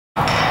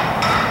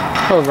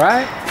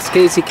Alright, it's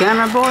Casey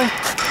Camera Boy,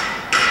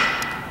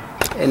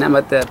 and I'm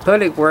at the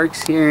Public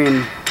Works here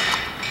in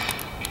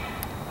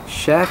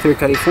Shafter,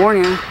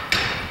 California.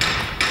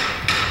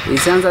 It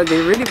sounds like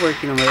they're really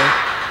working over there.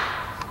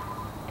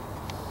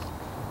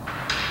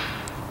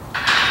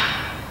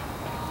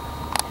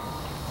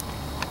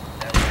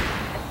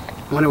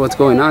 Wonder what's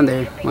going on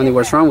there. Wonder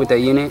what's wrong with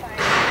that unit.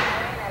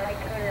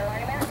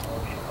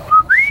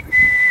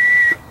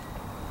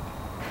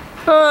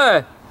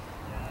 Hey!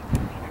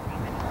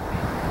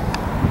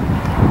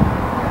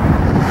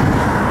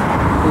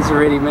 He's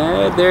already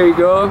mad. There you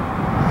go.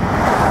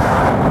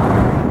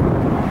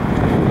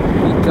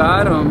 We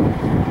got him.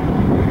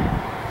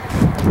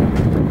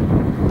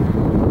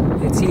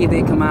 Let's see if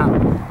they come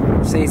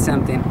out. Say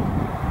something.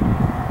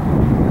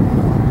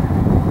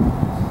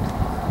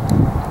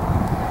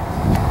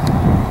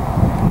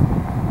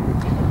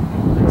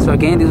 So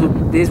again,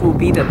 this will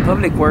be the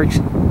Public Works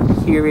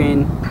here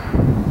in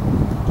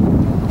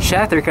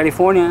Shafter,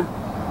 California.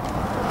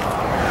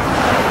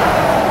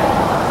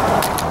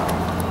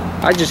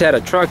 I just had a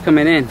truck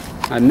coming in.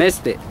 I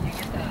missed it.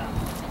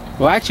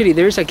 Well, actually,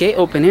 there's a gate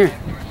open here.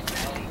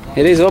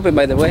 It is open,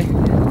 by the way.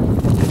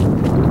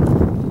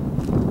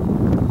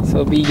 So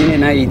it'll be unit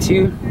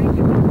 92.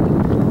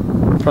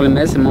 Probably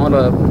mess them all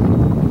up.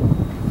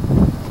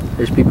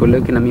 There's people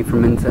looking at me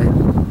from inside.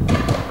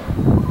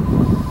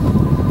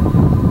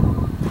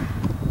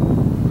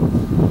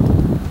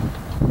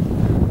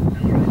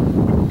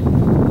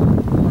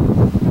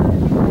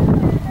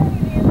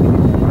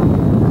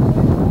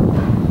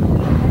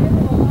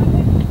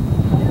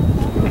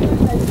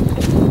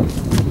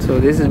 So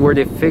this is where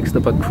they fix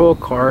the patrol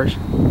cars.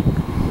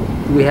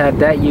 We have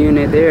that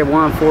unit there,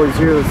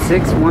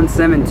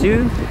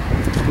 1406172.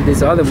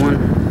 This other one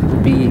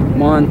would be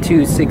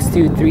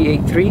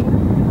 1262383.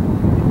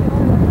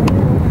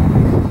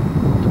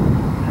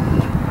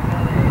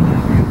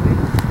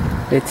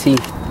 Let's see.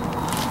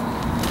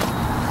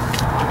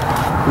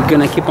 We're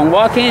gonna keep on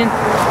walking,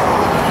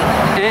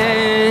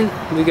 and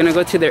we're gonna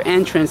go to their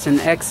entrance and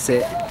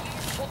exit.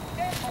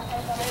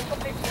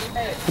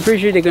 I'm pretty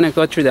sure they're gonna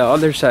go through the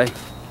other side.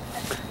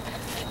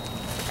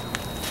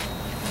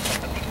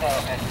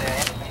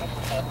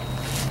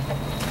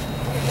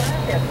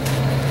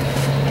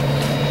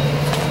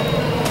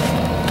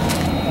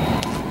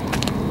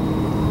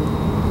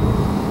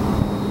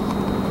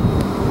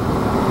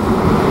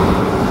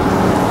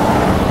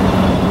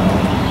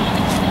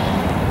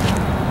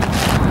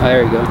 Oh,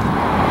 there we go.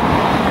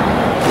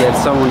 You have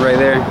someone right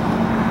there.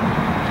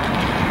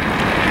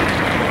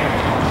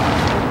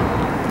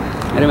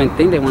 I don't even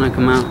think they want to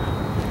come out.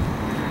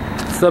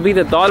 So it'll be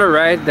the dollar,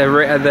 right?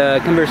 The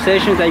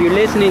conversations that you're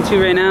listening to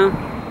right now.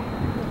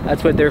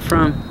 That's what they're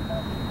from.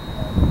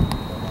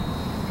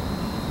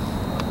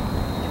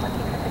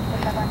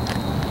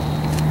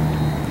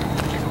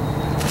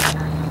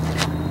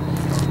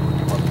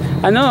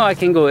 I know I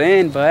can go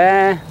in,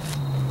 but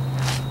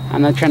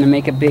I'm not trying to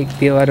make a big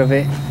deal out of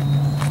it.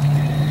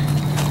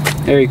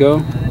 There you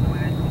go.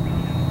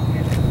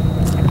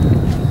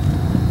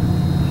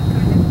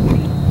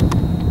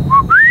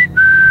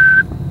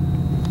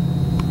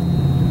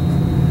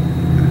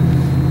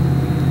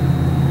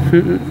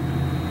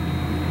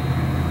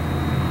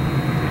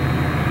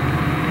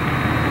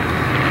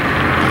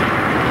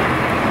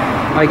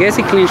 I guess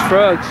he cleans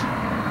trucks,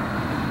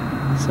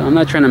 so I'm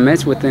not trying to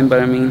mess with him,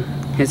 but I mean,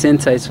 his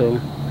inside, so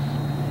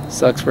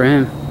sucks for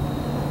him.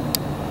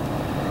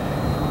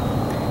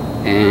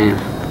 And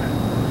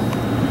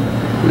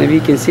maybe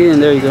you can see them.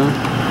 There you go.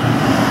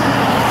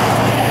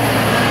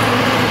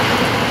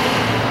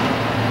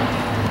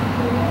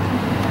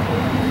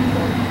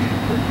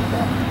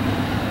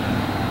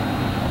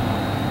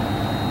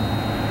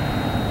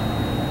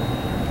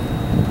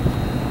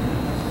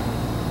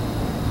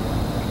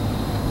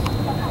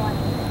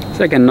 It's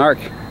like a narc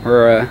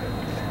or a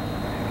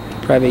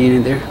private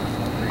unit there.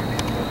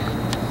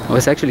 Oh,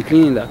 it's actually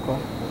cleaning that car.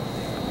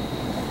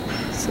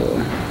 So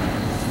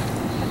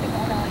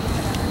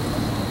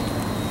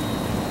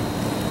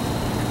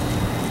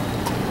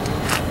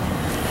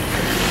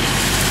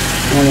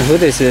I don't know who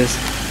this is,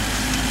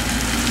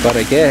 but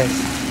I guess.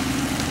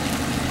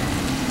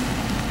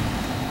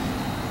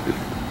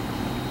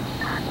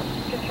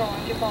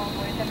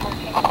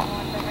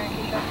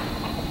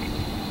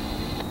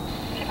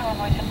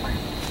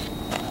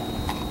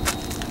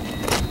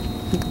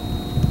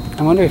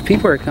 I wonder if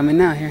people are coming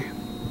out here.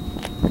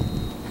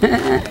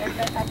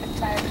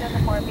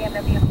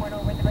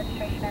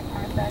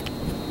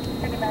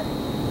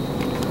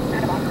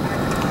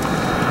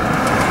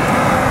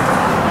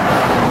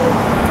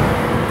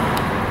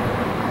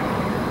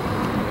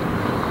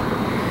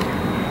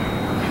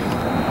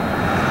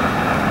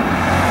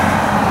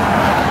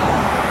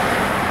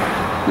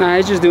 Nah,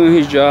 he's just doing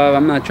his job.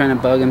 I'm not trying to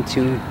bug him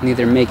to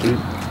neither make him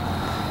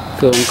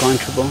feel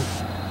uncomfortable.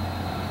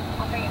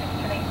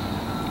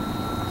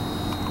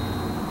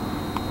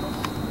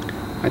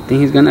 I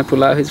think he's gonna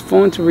pull out his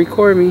phone to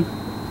record me.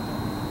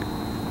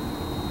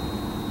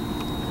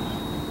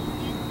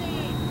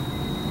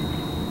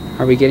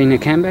 Are we getting a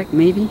comeback?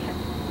 Maybe.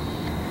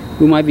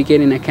 We might be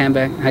getting a cam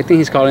back. I think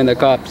he's calling the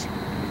cops.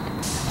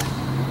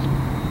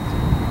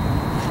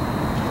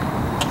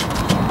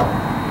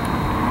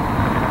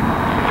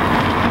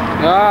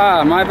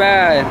 Ah, my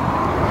bad.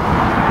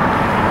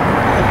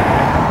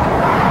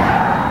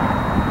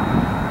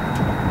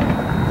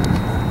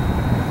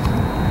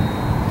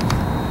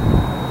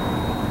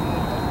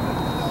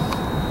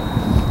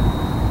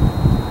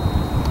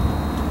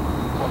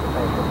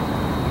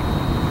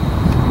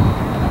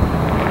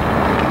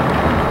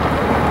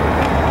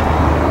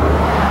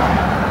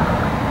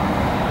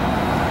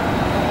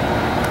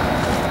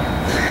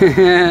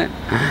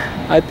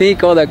 I think he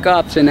called the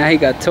cops and now he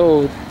got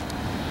towed.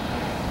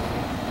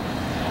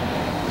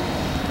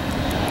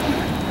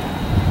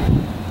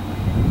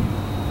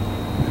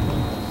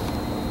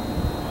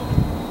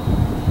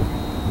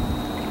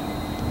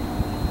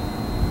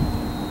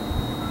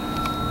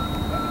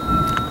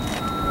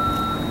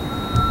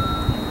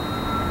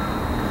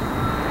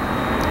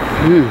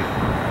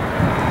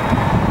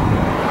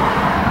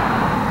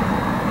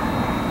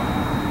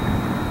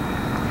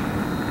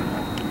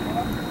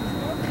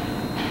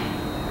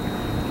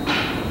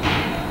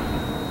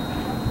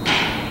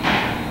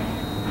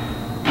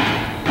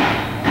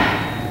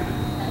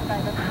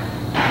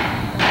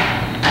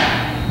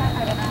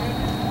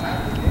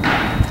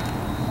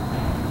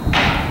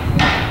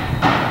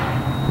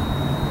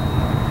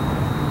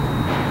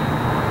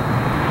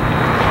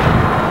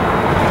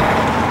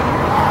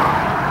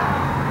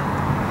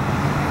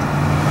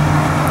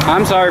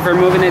 I'm sorry for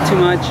moving it too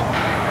much.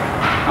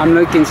 I'm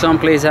looking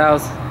someplace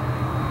else.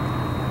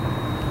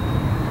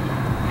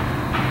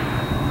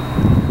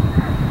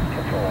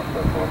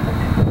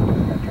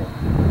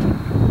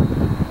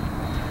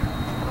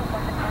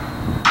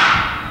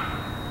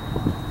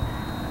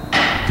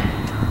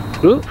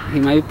 Ooh, he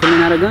might be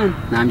pulling out a gun.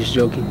 Nah, I'm just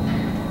joking.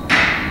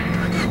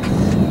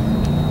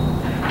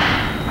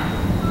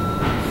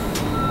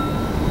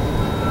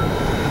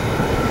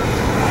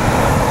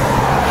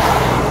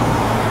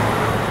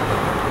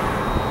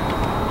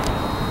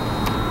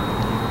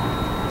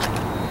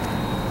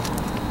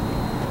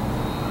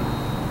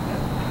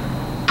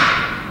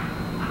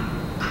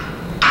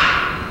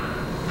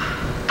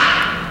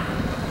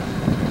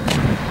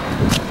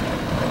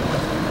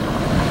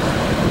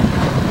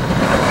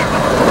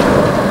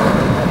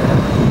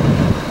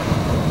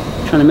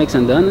 Trying to make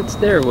some donuts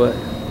there or what?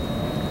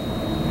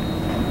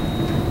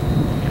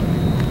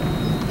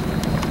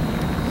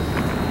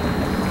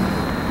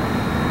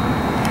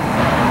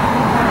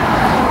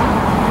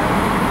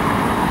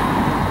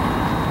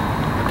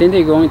 I think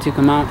they're going to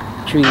come out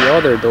through the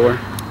other door.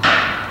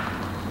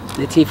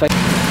 Let's see if I...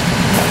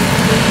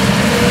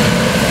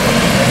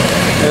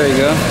 There we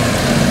go.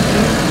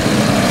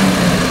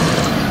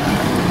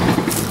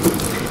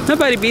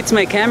 Nobody beats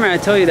my camera, I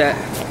tell you that.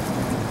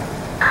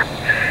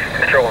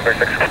 Control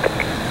 136.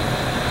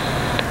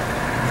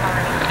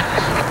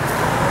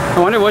 I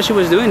wonder what she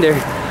was doing there.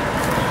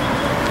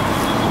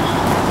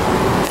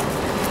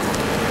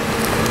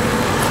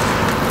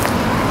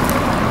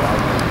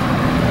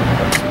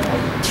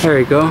 There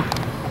we go.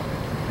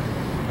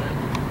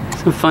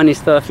 Some funny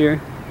stuff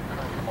here.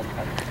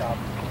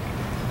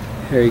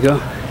 There you go.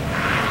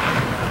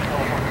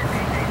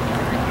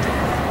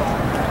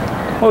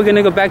 Oh, we're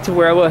gonna go back to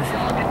where I was.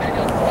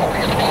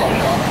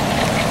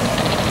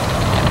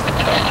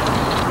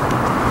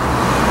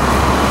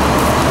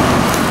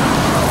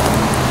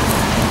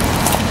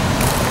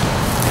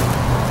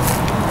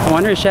 I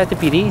wonder if Shasta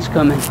PD's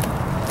coming.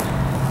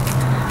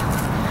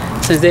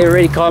 Since they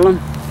already called them.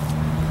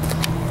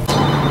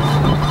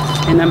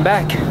 And I'm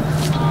back.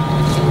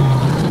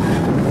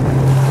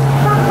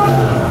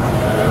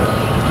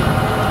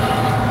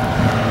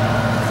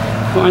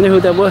 I wonder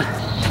who that was.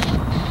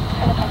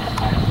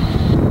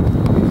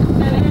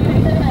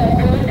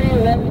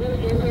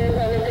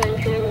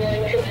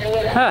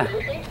 Huh.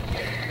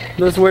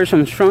 Those were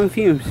some strong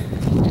fumes.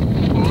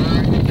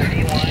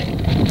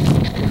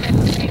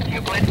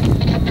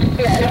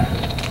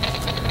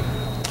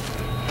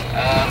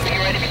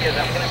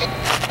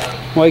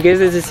 Well, I guess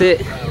this is it.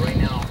 Let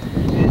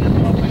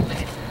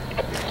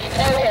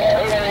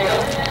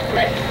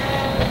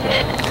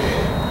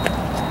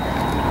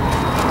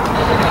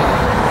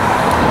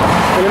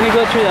me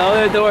go through the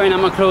other door and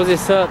I'm gonna close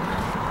this up.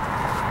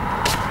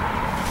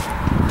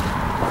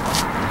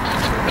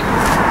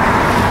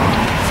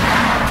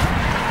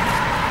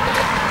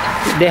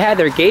 They had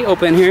their gate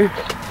open here,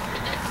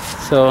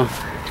 so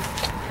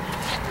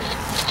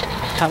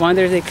I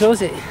wonder if they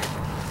close it.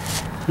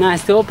 Nah,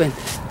 it's still open.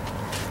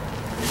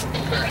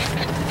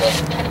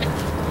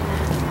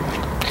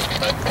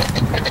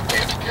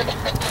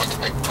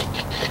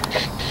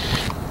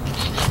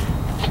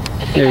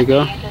 There you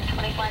go.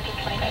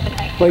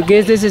 Well, I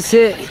guess this is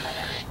it.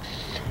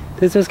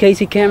 This was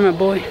Casey Camera,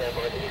 boy.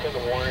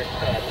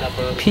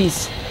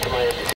 Peace.